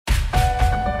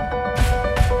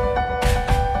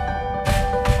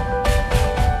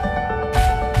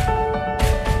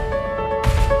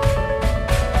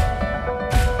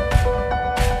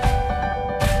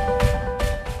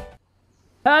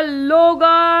Hello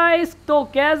guys, तो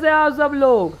कैसे हैं आप सब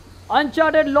लोग।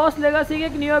 अनचार्टेड लॉस्ट लेगेसी के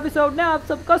एक न्यू एपिसोड में आप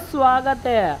सबका स्वागत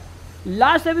है।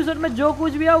 लास्ट एपिसोड में जो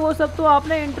कुछ भी है वो सब तो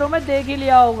आपने इंट्रो में देख ही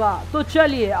लिया होगा। तो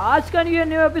चलिए आज का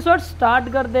न्यू एपिसोड स्टार्ट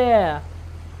करते हैं।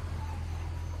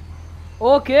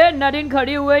 ओके, नदीन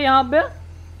खड़ी हुई है यहाँ पे।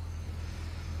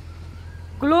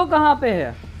 क्लो कहाँ पे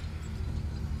है?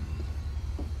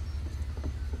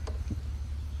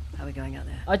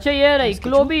 अच्छा ये रही,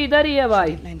 क्लो भी इधर ही है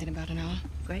भाई।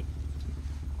 Great.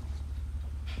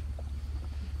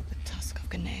 The tusk of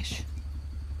Ganesh.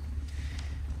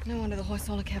 No wonder the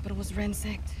Hoysala capital was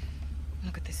ransacked.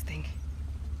 Look at this thing.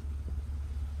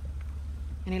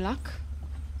 Any luck?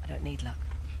 I don't need luck.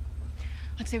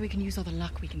 I'd say we can use all the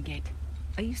luck we can get.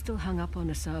 Are you still hung up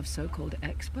on Asav's so-called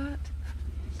expert?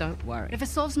 Don't worry. If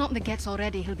Asav's not in the Ghats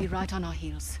already, he'll be right on our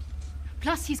heels.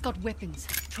 Plus, he's got weapons,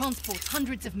 transport,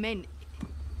 hundreds of men.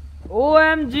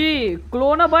 OMG, क्लो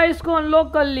ना भाई इसको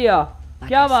unlock कर लिया।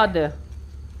 क्या बात है?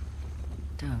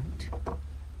 Don't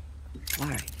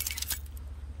worry.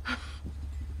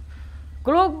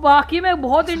 क्लो बाकी में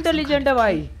बहुत इंटेलिजेंट है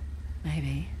भाई।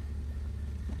 Maybe.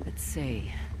 Let's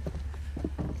see.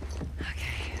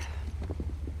 Okay.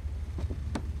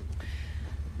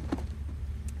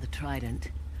 The trident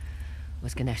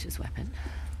was Ganesh's weapon.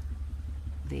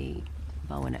 The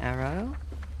bow and arrow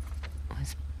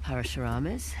was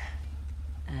Parashurama's.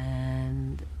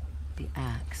 And the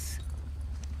axe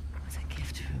was a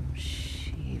gift from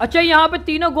Shiva. अच्छा, यहाँ पे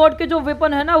तीनों गॉड के जो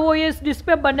वेपन है ना वो ये जिस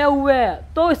पे बने हुए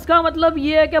हैं, तो इसका मतलब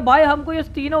ये है कि भाई हमको ये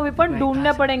तीनों वेपन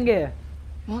ढूंढने पड़ेंगे।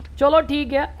 चलो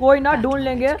ठीक है, कोई ना, ढूंढ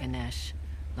लेंगे। Ganesh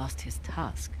lost his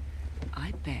tusk.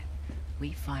 I bet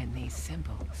we find these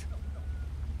symbols.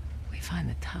 We find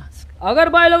the tusk. अगर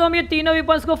भाई लोग हम ये तीनों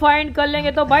वेपन्स को फाइंड कर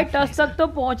लेंगे तो भाई टस्क तक तो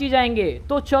पहुंच ही जाएंगे।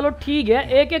 तो चलो ठीक है,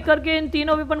 एक एक करके इन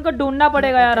तीनों वेपन को ढूंढना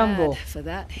पड़ेगा यार हमको। For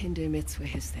that, Hindu myths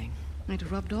were his thing. It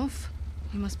rubbed off.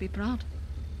 You must be proud.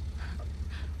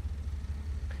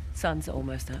 Sun's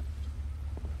almost up.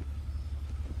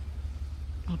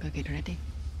 I'll go get ready.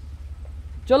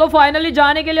 चलो फाइनली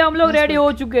जाने के लिए हम लोग रेडी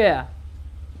हो चुके हैं।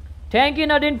 Thank you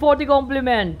Nadeen for the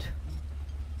complement.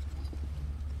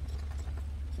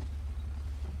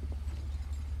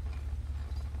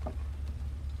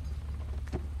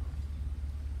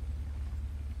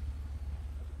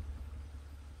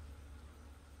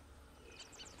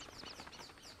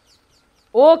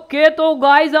 Okay तो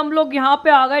गाइज हम लोग यहाँ पे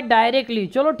आ गए डायरेक्टली।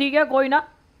 चलो ठीक है, कोई ना।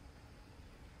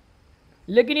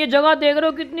 लेकिन ये जगह देख रहे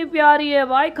हो कितनी प्यारी है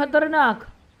भाई, खतरनाक,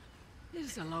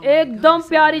 एकदम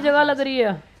प्यारी जगह लग रही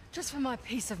है। Just for my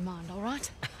peace of mind, all right?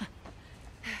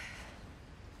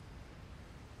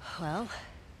 Well,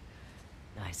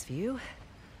 nice view.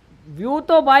 View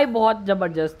तो भाई बहुत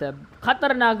जबरदस्त है,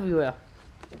 खतरनाक व्यू है।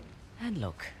 And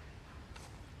look,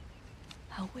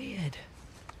 how weird.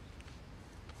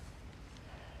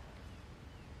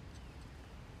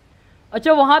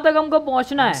 अच्छा वहां तक हमको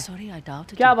पहुंचना है। Sorry, I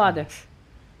doubted. क्या बात है?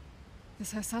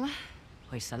 This Hoysala?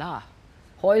 Hoysala.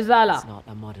 Hoysala. It's not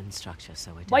a modern structure,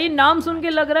 so it. भाई नाम सुन के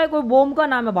लग रहा है कोई बॉम्ब का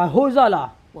नाम है भाई, होयसाला।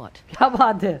 What? क्या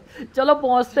बात है? चलो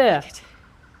पहुंचते हैं।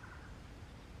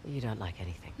 You don't like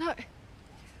anything. No.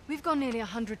 We've gone nearly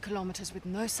 100 kilometers with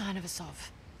no sign of Asav.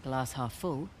 Glass half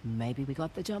full. Maybe we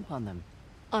got the jump on them.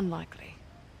 Unlikely.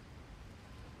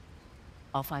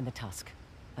 I'll find the tusk.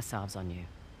 Asav's on you.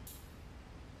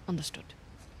 Understood.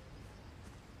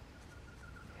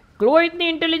 क्लो इतनी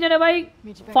intelligent है भाई,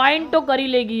 find तो कर ही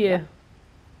लेगी ये।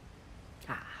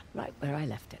 Right where I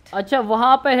left it. अच्छा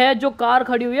वहां पे है जो कार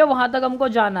खड़ी हुई है, वहां तक हमको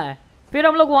जाना है, फिर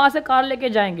हम लोग वहां से कार लेके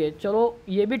जाएंगे। चलो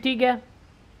ये भी ठीक है,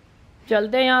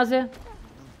 चलते हैं यहाँ से।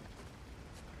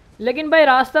 लेकिन भाई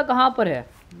रास्ता कहाँ पर है?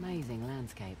 Amazing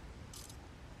landscape.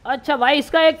 अच्छा भाई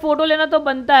इसका एक फोटो लेना तो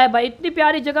बनता है भाई, इतनी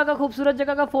प्यारी जगह का, खूबसूरत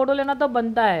जगह का फोटो लेना तो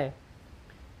बनता है।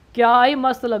 क्या ही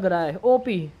मस्त लग रहा है,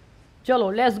 ओपी।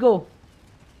 चलो लेट्स गो।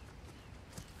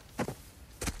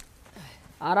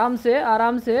 आराम से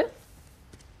आराम से।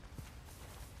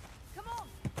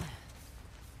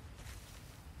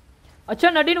 अच्छा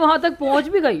नदीन वहां तक पहुंच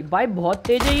भी गई भाई, बहुत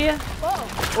तेज है ये।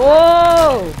 ओ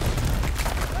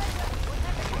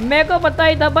मेरे को पता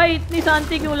ही था भाई, इतनी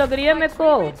शांति क्यों लग रही है मेरे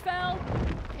को।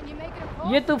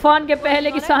 ये तूफान के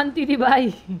पहले की शांति थी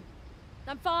भाई।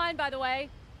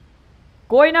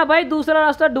 कोई ना भाई, दूसरा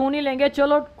रास्ता ढूंढ ही लेंगे।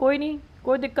 चलो कोई नहीं,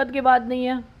 कोई दिक्कत की बात नहीं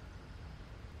है।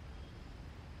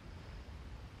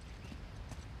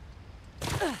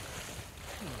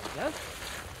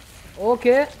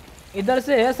 ओके इधर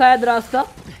से है शायद रास्ता।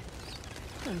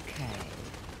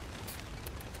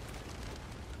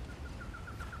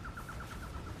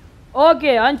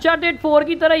 ओके अनचार्टेड 4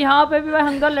 की तरह यहाँ पे भी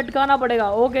हंगर लटकाना पड़ेगा।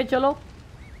 ओके चलो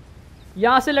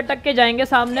यहाँ से लटक के जाएंगे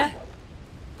सामने।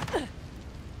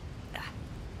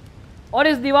 और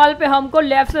इस दीवार पे हमको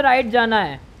लेफ्ट से राइट जाना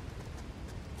है।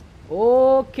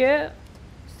 ओके,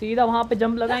 सीधा वहां पे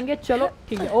जंप लगाएंगे। चलो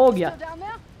ठीक है, हो गया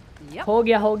हो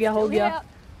गया हो गया हो गया।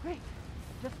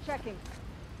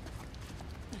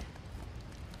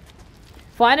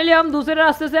 फाइनली हम दूसरे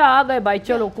रास्ते से आ गए भाई।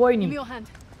 चलो कोई नहीं,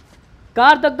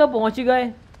 कार तक तो पहुंच ही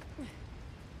गए।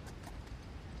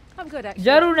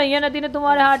 जरूर नहीं है नदी ने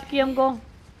तुम्हारे हाथ की हमको।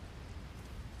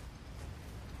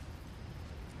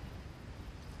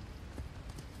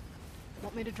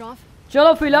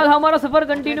 चलो फिलहाल हमारा सफर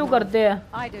कंटिन्यू करते हैं।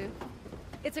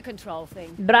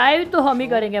 ड्राइव तो हम ही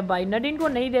करेंगे भाई, नडीन को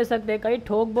नहीं दे सकते। कहीं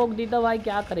ठोक बोक दी तो भाई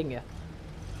क्या करेंगे,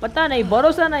 पता नहीं,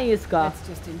 भरोसा नहीं इसका।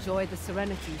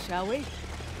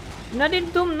 नडीन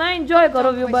तुम ना एंजॉय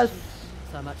करो व्यू बस।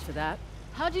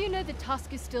 How do you know the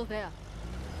tusk is still there?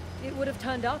 It would have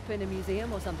turned up in a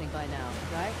museum or something by now,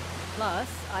 right? Plus,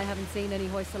 I haven't seen any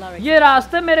Hoysala. ये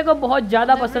रास्ते मेरे को बहुत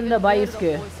ज्यादा पसंद है भाई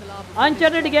इसके।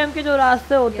 अनचार्टेड गेम के जो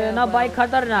रास्ते होते हैं ना भाई,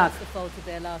 खतरनाक।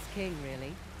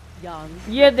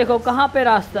 ये देखो कहाँ पे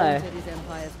रास्ता है।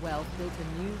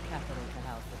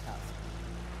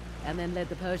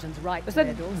 वैसे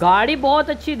गाड़ी बहुत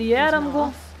अच्छी दी है यार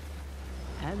हमको,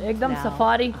 एकदम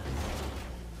सफारी।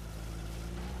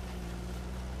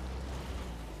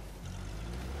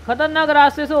 खतरनाक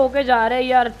रास्ते से होके जा रहे हैं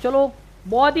यार। चलो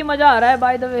बहुत ही मजा आ रहा है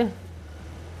बाय द वे।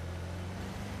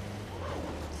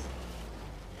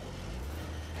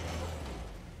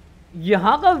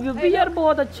 यहाँ का व्यू भी यार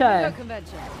बहुत अच्छा है।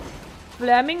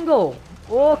 फ्लेमिंगो,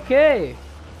 ओके,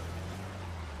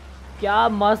 क्या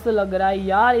मस्त लग रहा है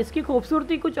यार। इसकी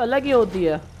खूबसूरती कुछ अलग ही होती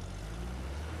है।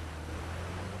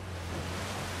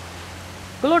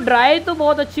 चलो ड्राइव तो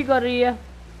बहुत अच्छी कर रही है।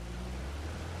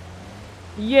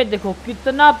 ये देखो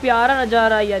कितना प्यारा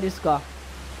नजारा है यार इसका।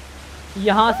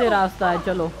 यहाँ से रास्ता है।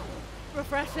 चलो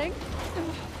refreshing.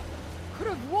 Could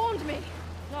have warned me.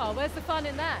 Oh, where's the fun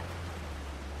in that?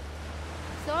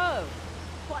 So,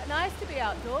 quite nice to be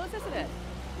outdoors, isn't it?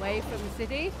 Away from the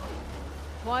city.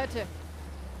 Quieter.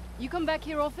 You come back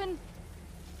here often?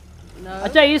 No.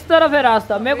 अच्छा इस तरफ है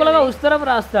रास्ता, मेरे को लगा उस तरफ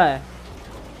रास्ता है।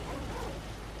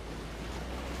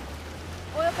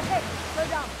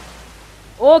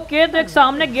 ओके, तो एक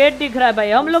सामने गेट दिख रहा है भाई।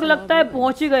 हम लोग लगता है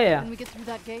पहुंच ही गए हैं।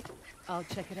 I'll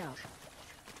check it out.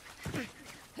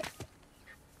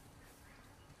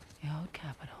 The old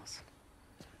capitals.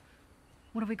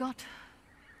 What have we got?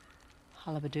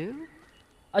 Halebidu?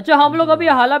 अच्छा हम लोग अभी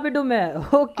हालाबिडू में हैं।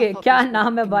 ओके, क्या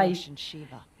नाम है भाई?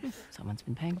 Shiva. Someone's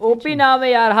been paying OP attention. नाम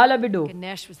है यार, हालाबिडू।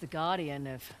 Ganesh was the guardian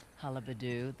of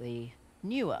Halebidu, the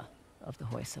newer of the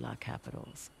Hoysala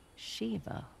capitals.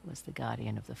 Shiva was the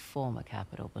guardian of the former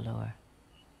capital, Belur.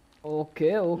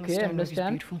 Okay okay, The stonework is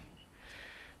understand. beautiful.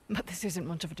 But this isn't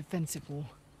much of a defensive wall.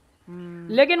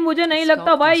 लेकिन मुझे नहीं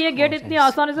लगता भाई ये gate इतनी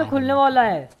आसानी से खुलने वाला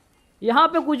है। यहाँ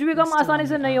पे कुछ भी कम आसानी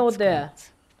से नहीं होते हैं।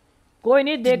 कोई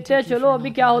नहीं, देखते हैं चलो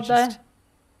अभी क्या होता है।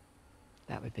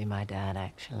 That would be my dad,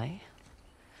 actually.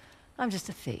 I'm just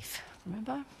a thief,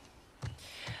 remember?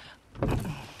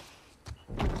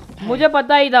 मुझे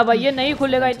पता ही था भाई ये नहीं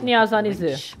खुलेगा इतनी आसानी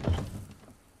से।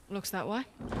 Looks that way.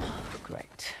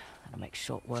 Great. That'll make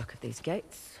short work of these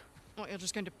gates. What, you're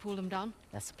just going to pull them down?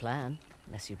 That's the plan.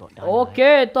 Unless you bought dynamite.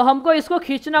 Okay, तो हमको इसको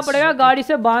खींचना पड़ेगा गाड़ी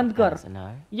से बांध कर। That's a no.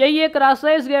 यही एक रास्ता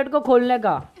है इस गेट को खोलने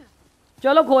का।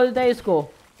 चलो खोलते हैं इसको।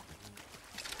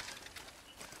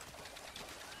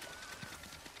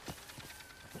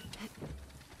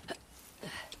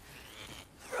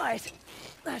 Right.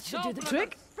 That should do the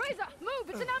trick. Frazer, move!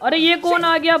 It's an अरे ये कौन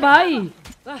आ गया भाई?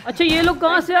 अच्छा ये लोग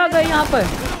कहाँ से आ गए यहाँ पर?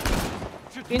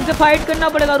 इनसे फाइट करना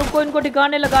पड़ेगा। रुको इनको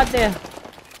ठिकाने लगाते हैं।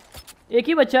 एक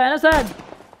ही बच्चा है ना शायद।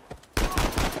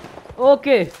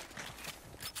 ओके,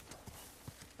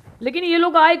 लेकिन ये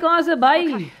लोग आए कहाँ से भाई?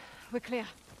 We're clear.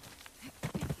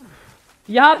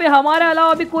 यहाँ पे हमारे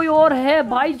अलावा भी कोई और है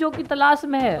भाई जो कि तलाश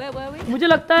में है। मुझे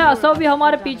लगता है असव भी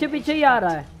हमारे पीछे पीछे ही आ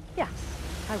रहा है। Yeah,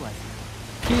 I was.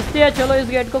 खींचते हैं, चलो इस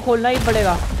गेट को खोलना ही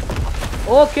पड़ेगा।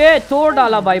 ओके, तोड़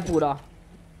डाला भाई पूरा।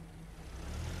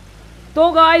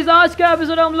 तो गाइस आज का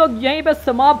एपिसोड हम लोग यहीं पे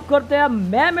समाप्त करते हैं।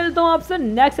 मैं मिलता हूँ आपसे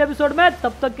नेक्स्ट एपिसोड में,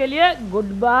 तब तक के लिए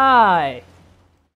गुड बाय।